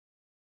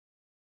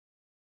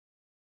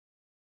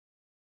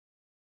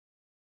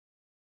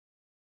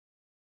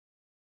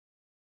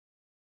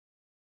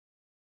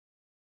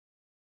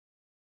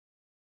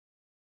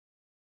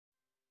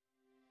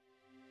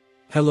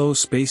Hello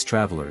space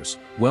travelers,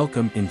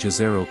 welcome in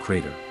Jezero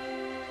crater.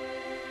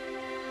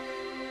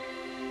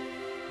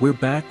 We're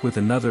back with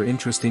another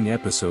interesting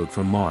episode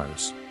from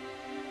Mars.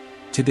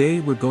 Today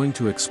we're going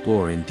to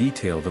explore in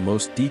detail the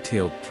most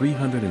detailed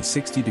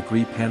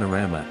 360-degree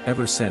panorama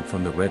ever sent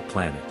from the Red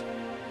Planet.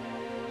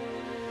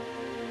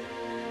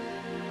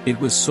 It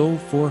was Sol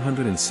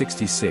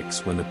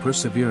 466 when the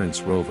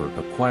Perseverance rover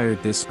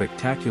acquired this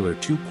spectacular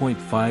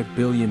 2.5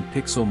 billion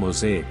pixel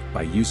mosaic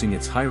by using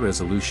its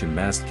high-resolution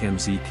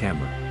Mastcam-Z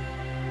camera.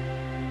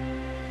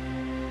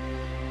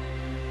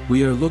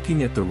 We are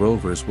looking at the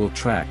rover's wheel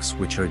tracks,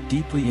 which are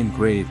deeply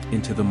engraved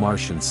into the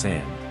Martian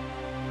sand.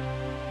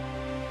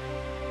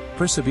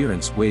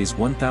 Perseverance weighs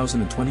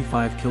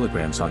 1,025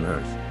 kilograms on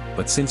Earth,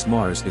 but since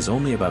Mars is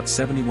only about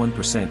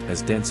 71%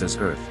 as dense as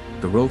Earth,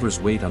 the rover's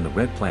weight on the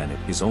Red Planet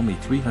is only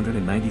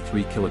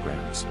 393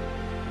 kilograms.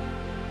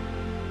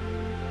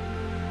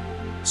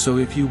 So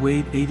if you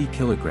weighed 80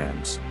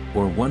 kilograms,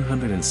 or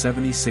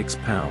 176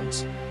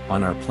 pounds,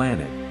 on our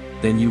planet,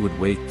 then you would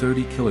weigh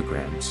 30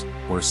 kilograms,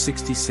 or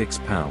 66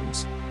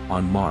 pounds,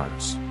 on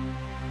Mars.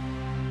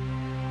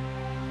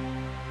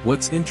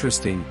 What's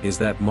interesting is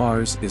that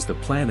Mars is the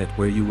planet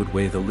where you would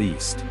weigh the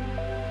least.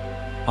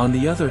 On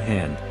the other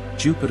hand,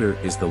 Jupiter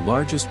is the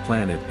largest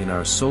planet in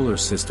our solar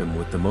system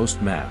with the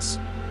most mass,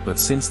 but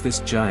since this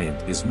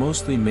giant is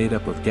mostly made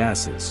up of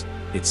gases,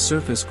 its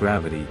surface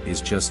gravity is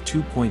just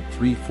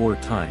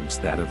 2.34 times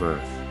that of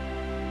Earth.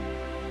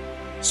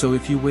 So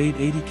if you weighed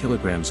 80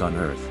 kilograms on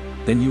Earth,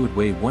 then you would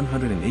weigh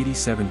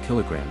 187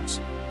 kilograms,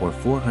 or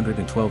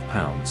 412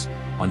 pounds,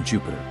 on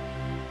Jupiter.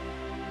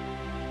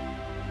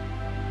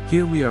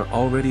 Here we are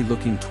already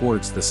looking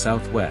towards the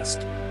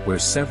southwest, where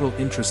several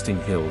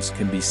interesting hills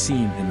can be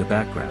seen in the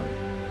background.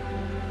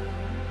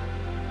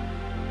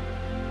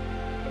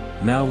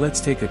 Now let's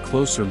take a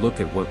closer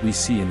look at what we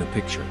see in the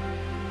picture.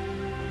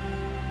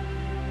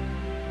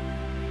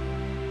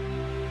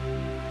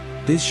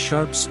 This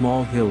sharp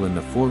small hill in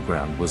the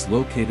foreground was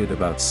located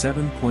about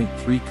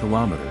 7.3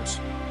 kilometers,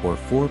 or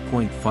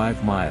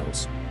 4.5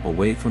 miles,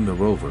 away from the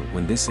rover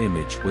when this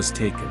image was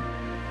taken.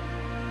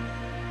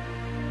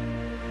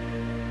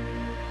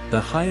 The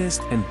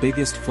highest and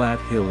biggest flat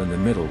hill in the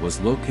middle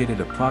was located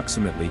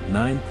approximately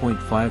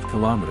 9.5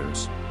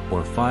 kilometers,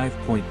 or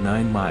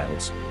 5.9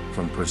 miles,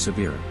 from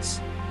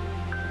Perseverance.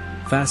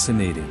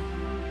 Fascinating.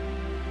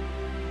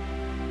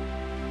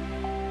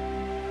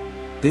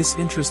 This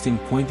interesting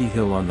pointy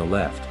hill on the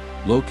left,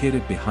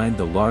 located behind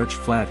the large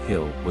flat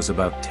hill, was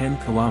about 10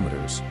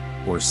 kilometers,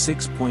 or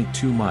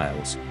 6.2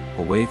 miles,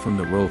 away from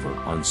the rover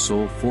on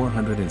Sol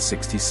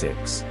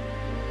 466.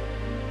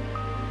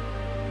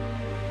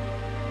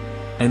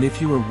 And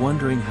if you were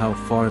wondering how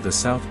far the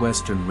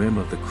southwestern rim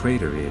of the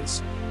crater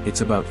is,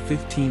 it's about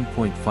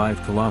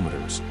 15.5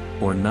 kilometers,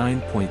 or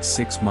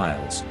 9.6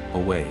 miles,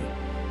 away.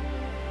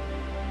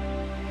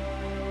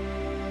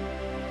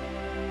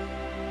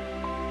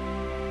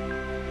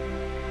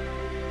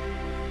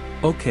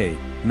 Okay,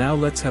 now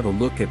let's have a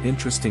look at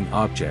interesting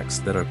objects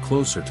that are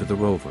closer to the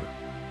rover.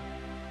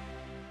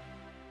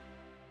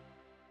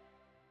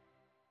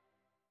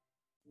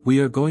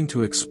 We are going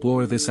to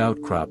explore this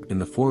outcrop in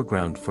the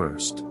foreground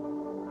first.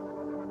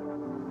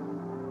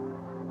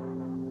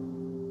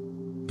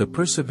 The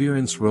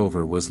Perseverance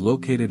rover was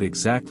located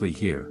exactly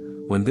here,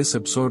 when this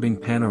absorbing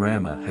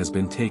panorama has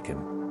been taken.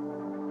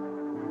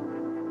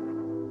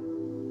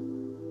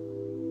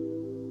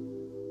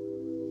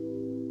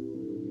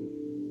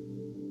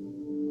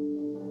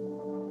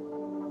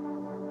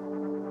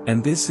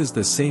 And this is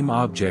the same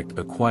object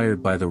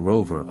acquired by the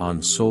rover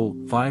on Sol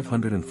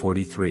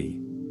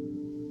 543.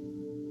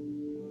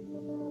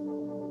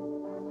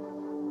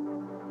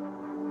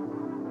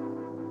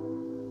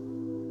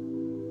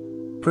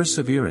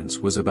 Perseverance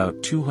was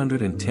about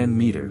 210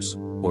 meters,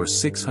 or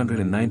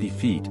 690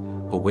 feet,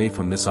 away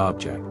from this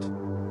object.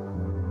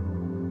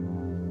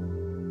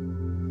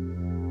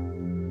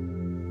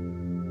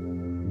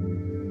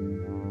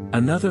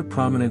 Another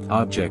prominent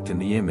object in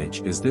the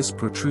image is this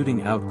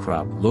protruding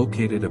outcrop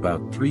located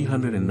about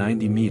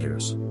 390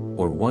 meters,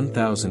 or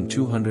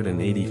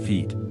 1,280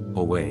 feet,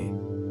 away.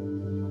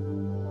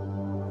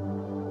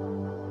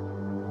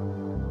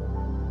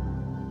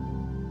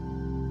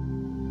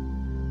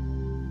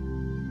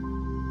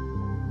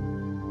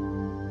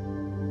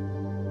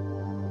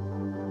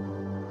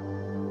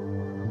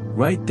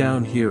 Right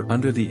down here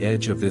under the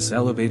edge of this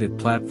elevated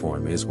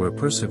platform is where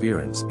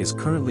Perseverance is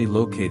currently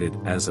located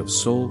as of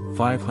Sol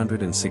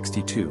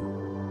 562.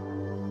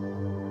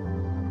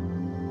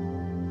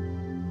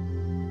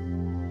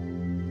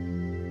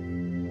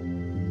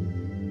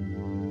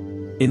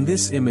 In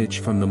this image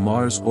from the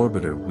Mars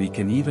orbiter we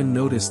can even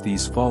notice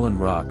these fallen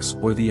rocks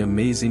or the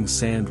amazing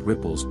sand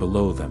ripples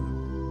below them.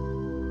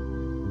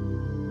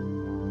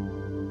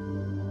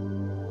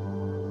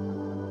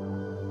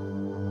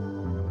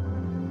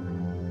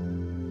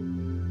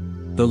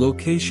 The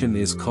location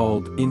is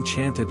called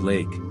Enchanted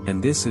Lake,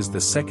 and this is the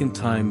second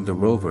time the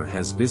rover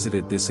has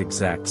visited this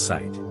exact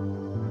site.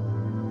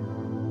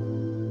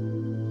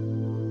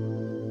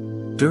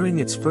 During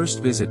its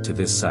first visit to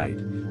this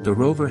site, The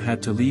rover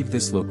had to leave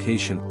this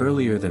location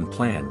earlier than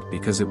planned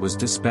because it was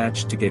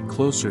dispatched to get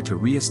closer to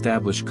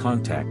re-establish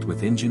contact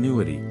with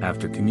Ingenuity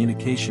after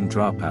communication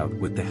dropout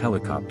with the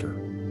helicopter.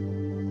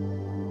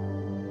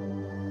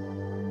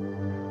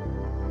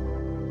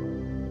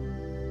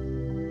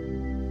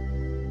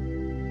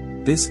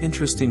 This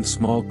interesting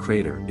small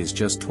crater is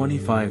just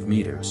 25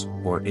 meters,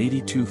 or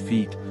 82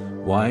 feet,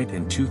 wide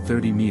and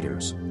 230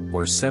 meters,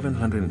 or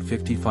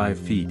 755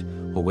 feet,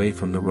 away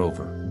from the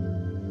rover.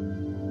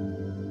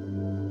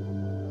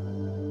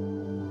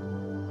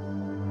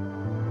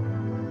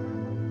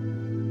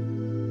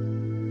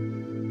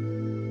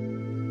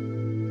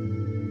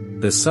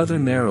 The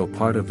southern narrow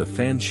part of the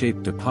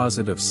fan-shaped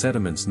deposit of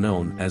sediments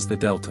known as the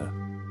delta.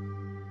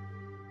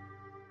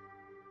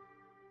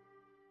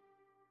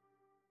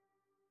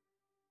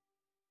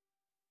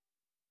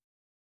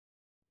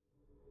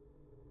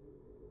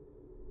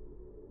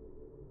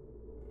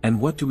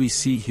 And what do we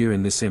see here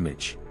in this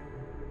image?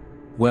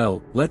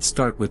 Well, let's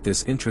start with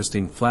this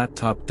interesting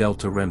flat-top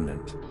delta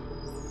remnant.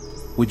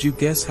 Would you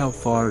guess how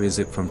far is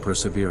it from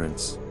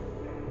Perseverance?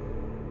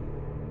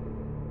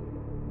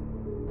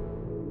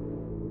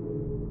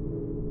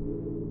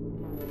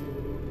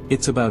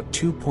 It's about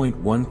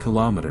 2.1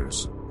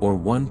 kilometers, or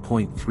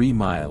 1.3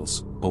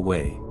 miles,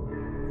 away.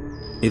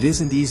 It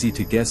isn't easy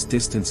to guess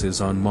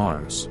distances on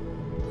Mars.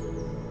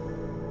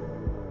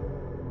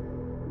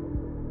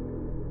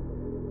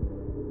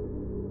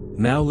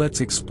 Now let's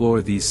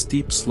explore these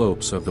steep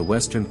slopes of the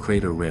western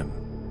crater rim.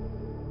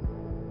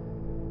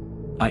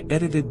 I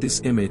edited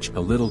this image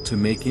a little to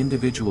make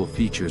individual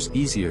features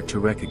easier to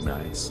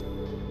recognize.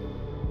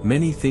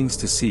 Many things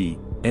to see,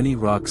 any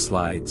rock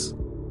slides?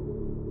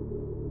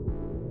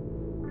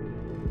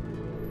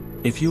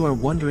 If you are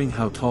wondering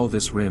how tall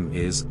this rim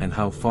is and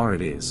how far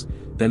it is,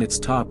 then its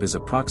top is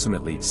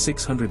approximately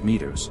 600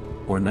 meters,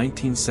 or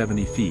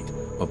 1970 feet,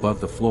 above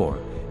the floor,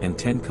 and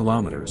 10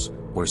 kilometers,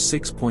 or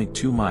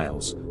 6.2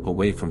 miles,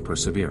 away from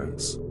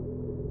Perseverance.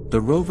 The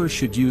rover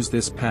should use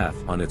this path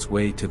on its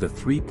way to the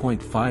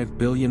 3.5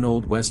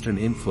 billion-old western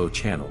inflow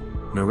channel,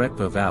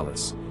 Neretva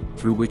Vallis,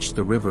 through which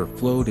the river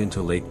flowed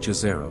into Lake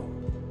Jezero.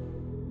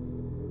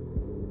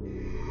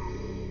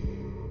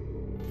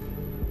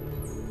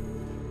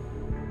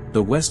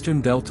 The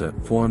western delta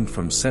formed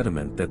from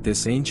sediment that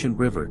this ancient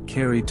river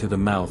carried to the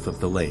mouth of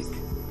the lake.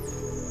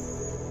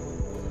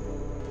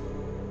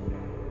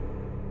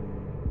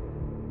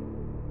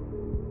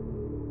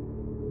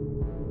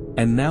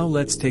 And now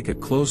let's take a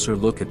closer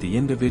look at the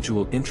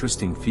individual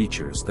interesting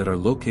features that are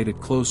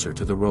located closer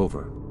to the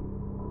rover.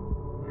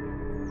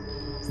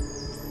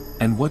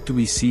 And what do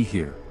we see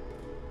here?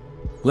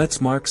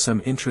 Let's mark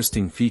some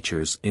interesting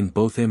features in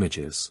both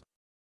images.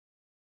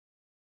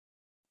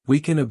 We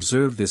can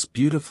observe this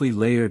beautifully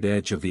layered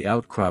edge of the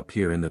outcrop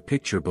here in the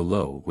picture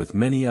below with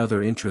many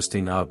other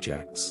interesting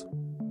objects.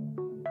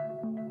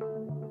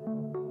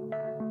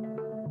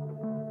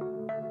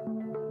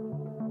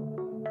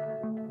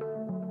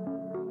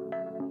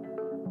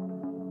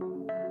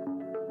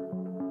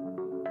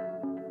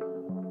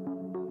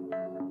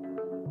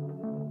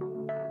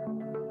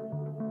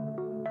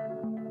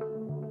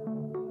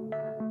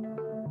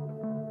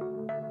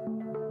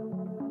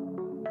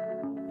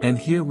 And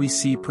here we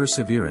see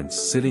Perseverance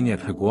sitting at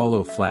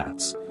Higualo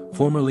Flats,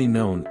 formerly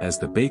known as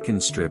the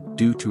Bacon Strip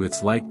due to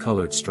its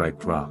light-colored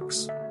striped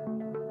rocks.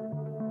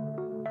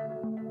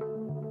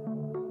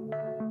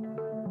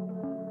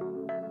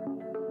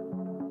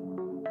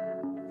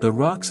 The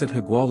rocks at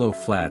Higualo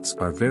Flats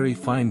are very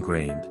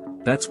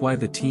fine-grained, that's why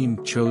the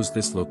team chose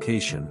this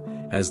location,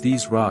 as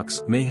these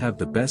rocks may have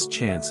the best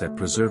chance at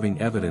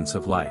preserving evidence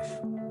of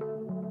life.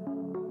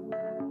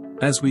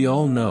 As we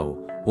all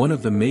know, one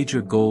of the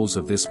major goals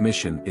of this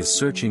mission is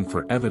searching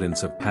for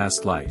evidence of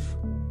past life.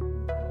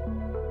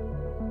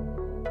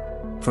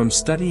 From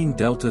studying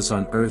deltas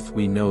on Earth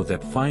we know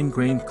that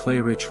fine-grained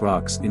clay-rich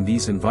rocks in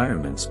these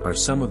environments are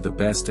some of the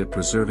best at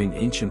preserving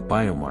ancient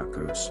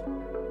biomarkers.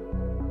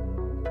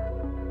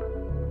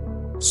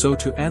 So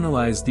to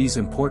analyze these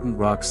important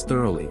rocks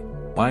thoroughly,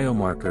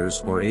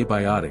 biomarkers or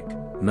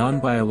abiotic,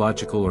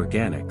 non-biological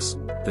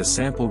organics, the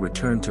sample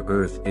returned to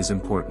Earth is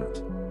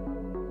important.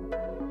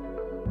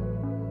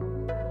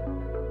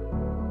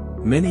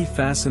 Many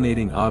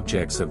fascinating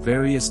objects of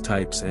various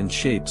types and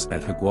shapes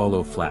at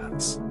Higualo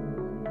Flats.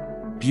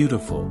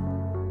 Beautiful.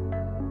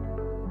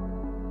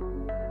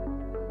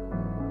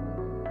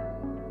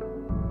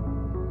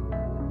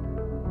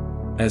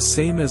 As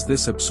same as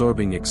this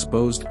absorbing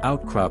exposed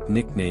outcrop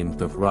nicknamed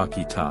the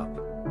Rocky Top.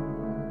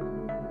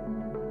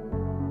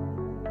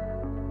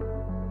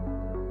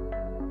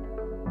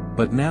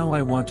 But now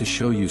I want to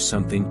show you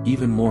something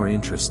even more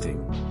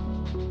interesting.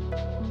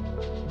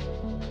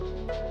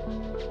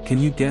 Can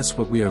you guess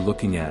what we are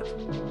looking at?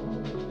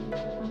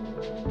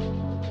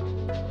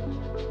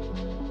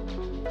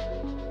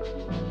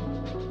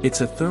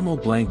 It's a thermal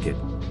blanket,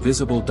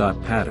 visible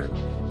dot pattern,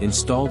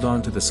 installed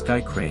onto the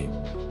sky crane,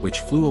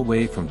 which flew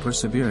away from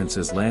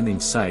Perseverance's landing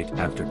site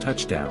after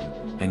touchdown,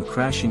 and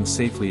crashing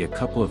safely a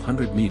couple of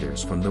hundred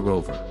meters from the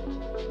rover.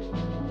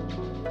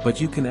 But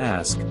you can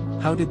ask,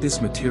 how did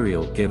this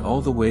material get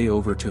all the way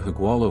over to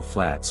Higualo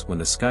Flats when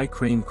the Sky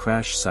Crane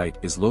crash site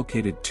is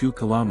located 2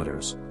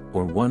 kilometers,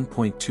 or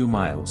 1.2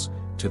 miles,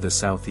 to the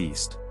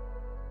southeast?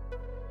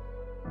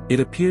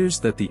 It appears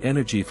that the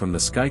energy from the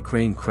Sky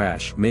Crane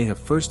crash may have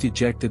first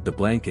ejected the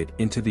blanket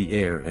into the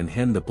air, and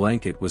hence the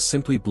blanket was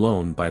simply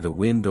blown by the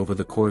wind over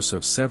the course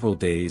of several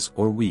days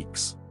or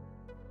weeks.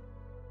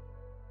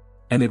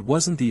 And it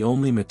wasn't the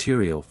only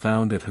material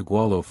found at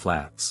Higualo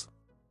Flats.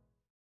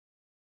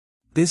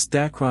 This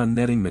Dacron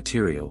netting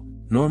material,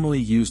 normally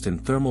used in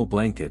thermal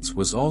blankets,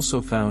 was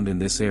also found in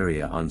this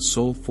area on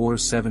Sol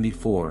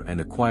 474 and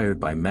acquired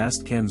by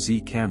Mastcam Z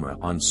camera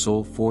on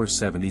Sol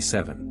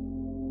 477.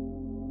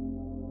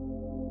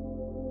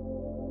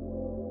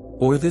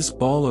 Or this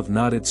ball of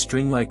knotted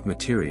string-like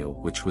material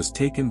which was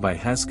taken by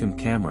Hascom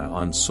camera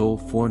on Sol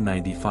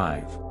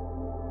 495.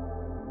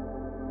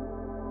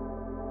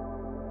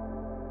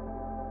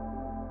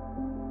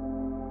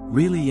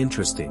 Really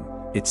interesting.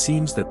 It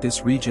seems that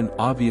this region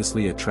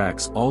obviously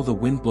attracts all the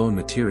windblown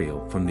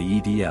material from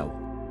the EDL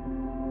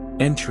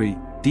entry,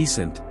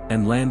 descent,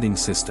 and landing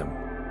system.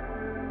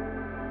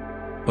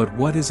 But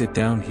what is it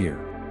down here?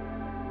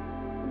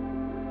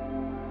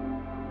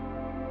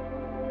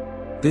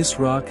 This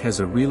rock has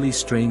a really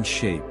strange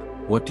shape.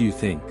 What do you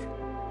think?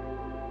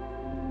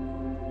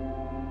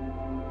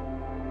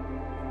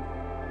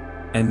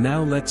 And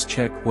now let's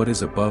check what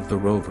is above the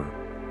rover.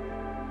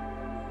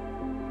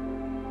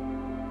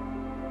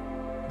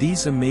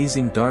 These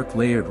amazing dark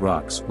layered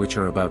rocks, which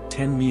are about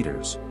 10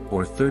 meters,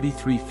 or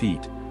 33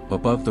 feet,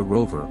 above the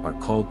rover, are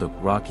called the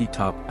rocky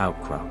top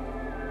outcrop.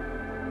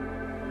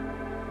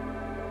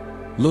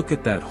 Look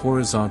at that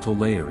horizontal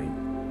layering.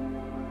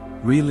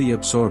 Really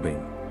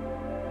absorbing.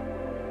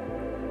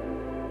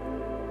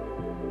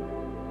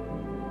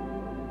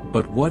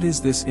 But what is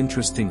this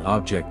interesting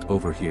object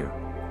over here?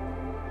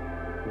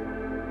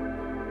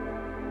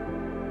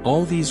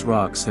 All these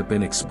rocks have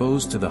been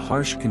exposed to the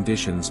harsh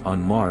conditions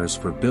on Mars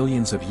for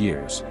billions of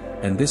years,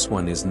 and this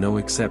one is no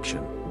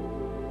exception.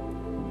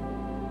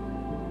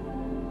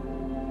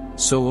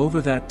 So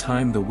over that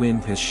time the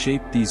wind has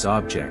shaped these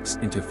objects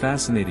into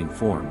fascinating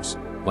forms,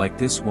 like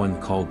this one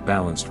called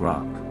balanced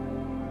rock.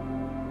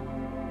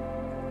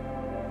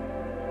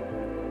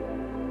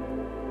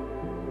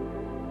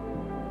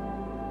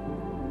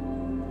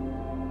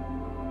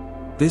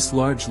 This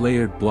large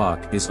layered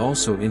block is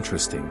also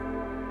interesting.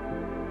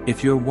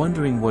 If you're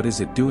wondering what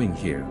is it doing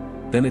here,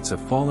 then it's a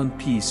fallen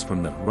piece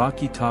from the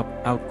rocky top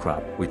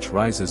outcrop which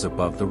rises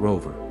above the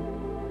rover.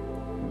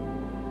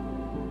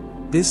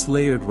 This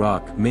layered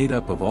rock, made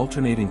up of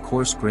alternating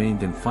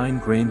coarse-grained and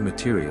fine-grained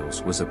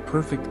materials, was a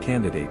perfect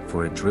candidate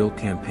for a drill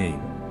campaign.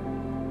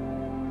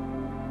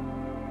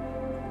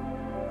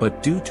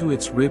 But due to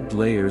its ribbed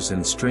layers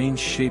and strange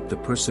shape, the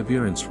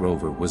Perseverance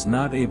rover was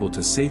not able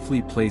to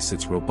safely place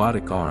its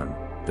robotic arm,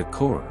 the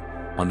core,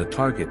 on the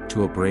target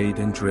to abrade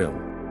and drill.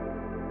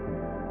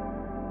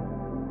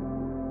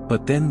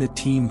 But then the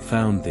team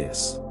found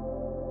this.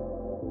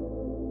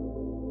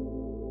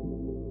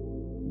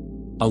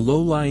 A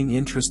low-lying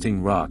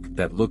interesting rock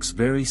that looks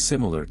very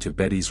similar to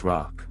Betty's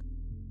rock.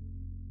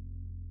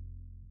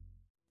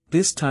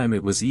 This time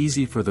it was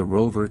easy for the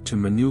rover to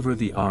maneuver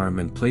the arm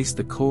and place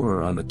the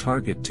core on the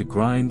target to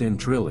grind and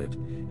drill it,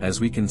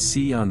 as we can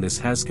see on this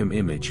Hascom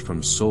image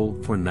from Sol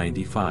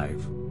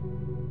 495.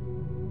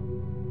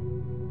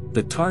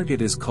 The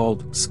target is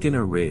called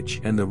Skinner Ridge,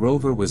 and the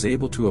rover was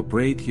able to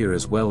abrade here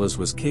as well as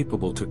was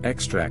capable to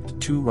extract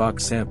 2 rock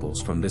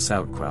samples from this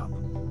outcrop.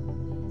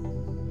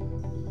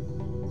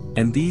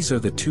 And these are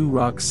the 2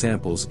 rock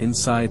samples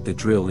inside the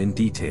drill in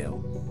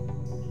detail.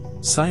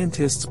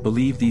 Scientists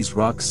believe these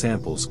rock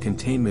samples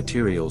contain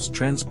materials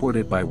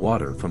transported by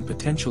water from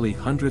potentially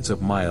hundreds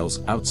of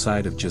miles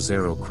outside of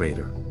Jezero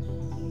crater.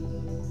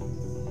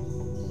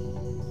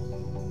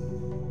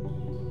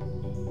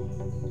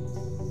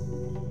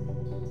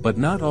 But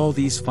not all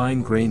these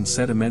fine-grained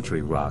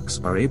sedimentary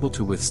rocks are able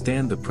to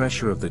withstand the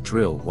pressure of the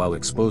drill while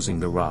exposing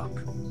the rock.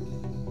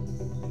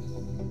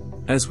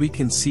 As we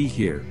can see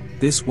here,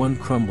 this one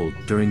crumbled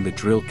during the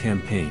drill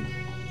campaign.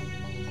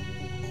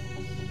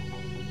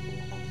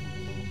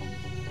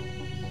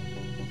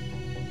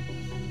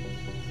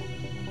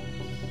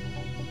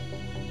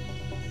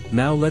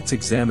 Now let's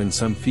examine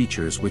some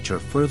features which are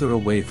further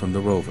away from the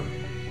rover.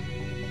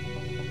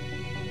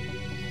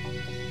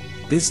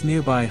 This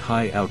nearby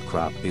high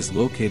outcrop is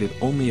located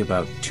only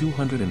about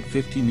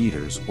 250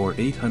 meters or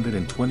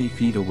 820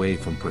 feet away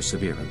from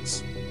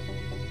Perseverance.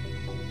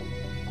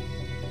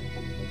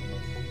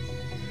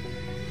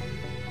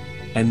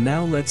 And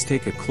now let's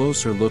take a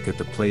closer look at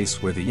the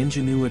place where the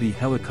Ingenuity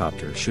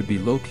helicopter should be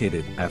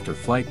located after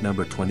flight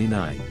number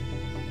 29.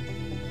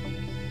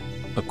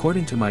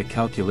 According to my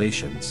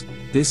calculations,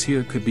 this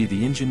here could be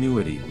the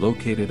Ingenuity,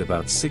 located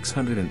about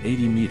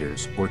 680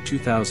 meters or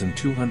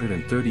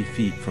 2,230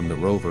 feet from the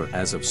rover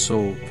as of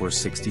Sol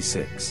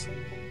 466.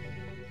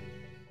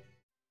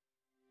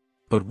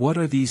 But what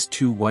are these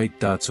 2 white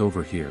dots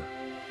over here?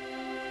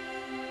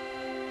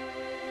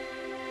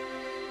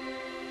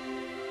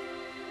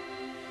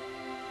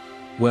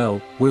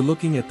 Well, we're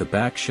looking at the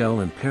back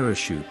shell and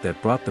parachute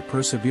that brought the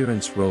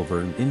Perseverance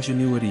rover and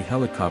Ingenuity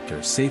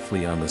helicopter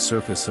safely on the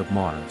surface of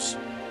Mars.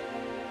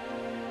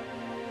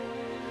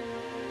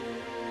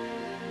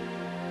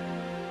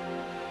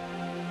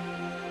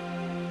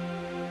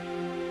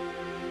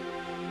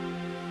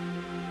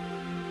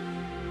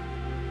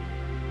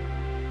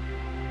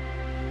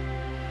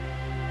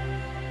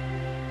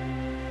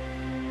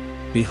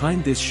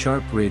 Behind this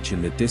sharp ridge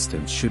in the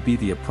distance should be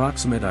the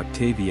approximate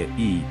Octavia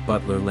E.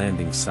 Butler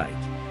landing site.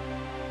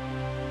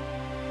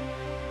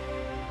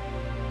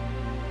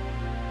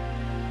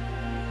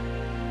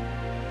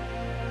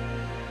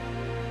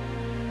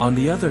 On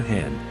the other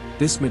hand,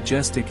 this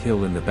majestic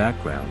hill in the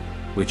background,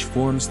 which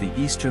forms the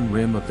eastern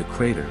rim of the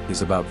crater,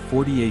 is about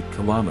 48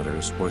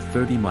 kilometers or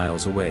 30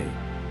 miles away.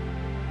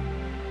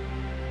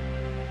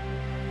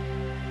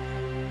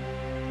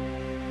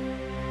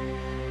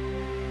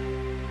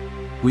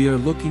 We are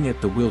looking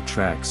at the wheel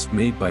tracks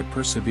made by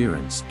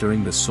Perseverance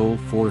during the Sol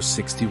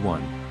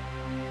 461.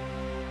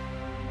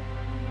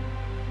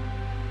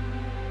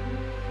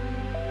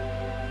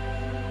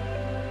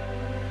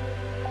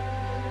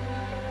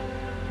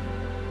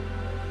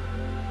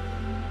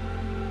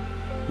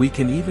 We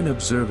can even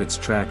observe its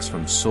tracks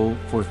from Sol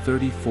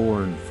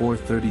 434 and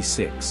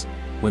 436,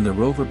 when the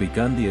rover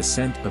begun the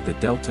ascent of the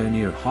delta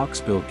near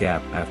Hawksbill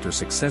Gap after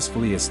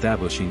successfully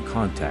establishing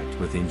contact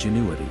with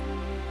Ingenuity.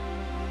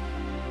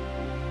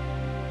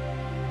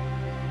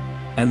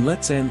 And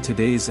let's end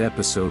today's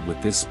episode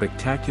with this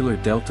spectacular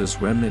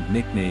delta's remnant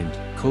nicknamed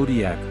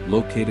Kodiak,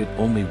 located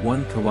only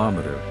 1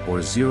 kilometer or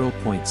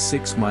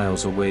 0.6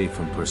 miles away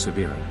from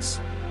Perseverance.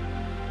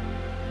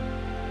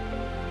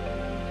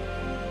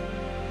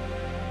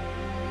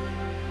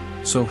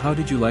 So how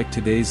did you like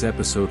today's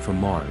episode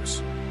from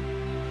Mars?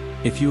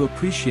 If you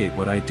appreciate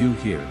what I do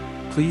here,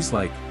 please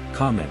like,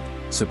 comment,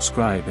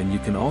 subscribe, and you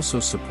can also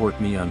support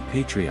me on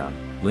Patreon,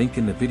 link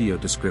in the video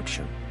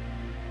description.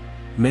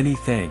 Many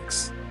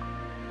thanks.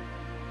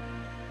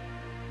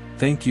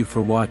 Thank you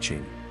for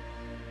watching.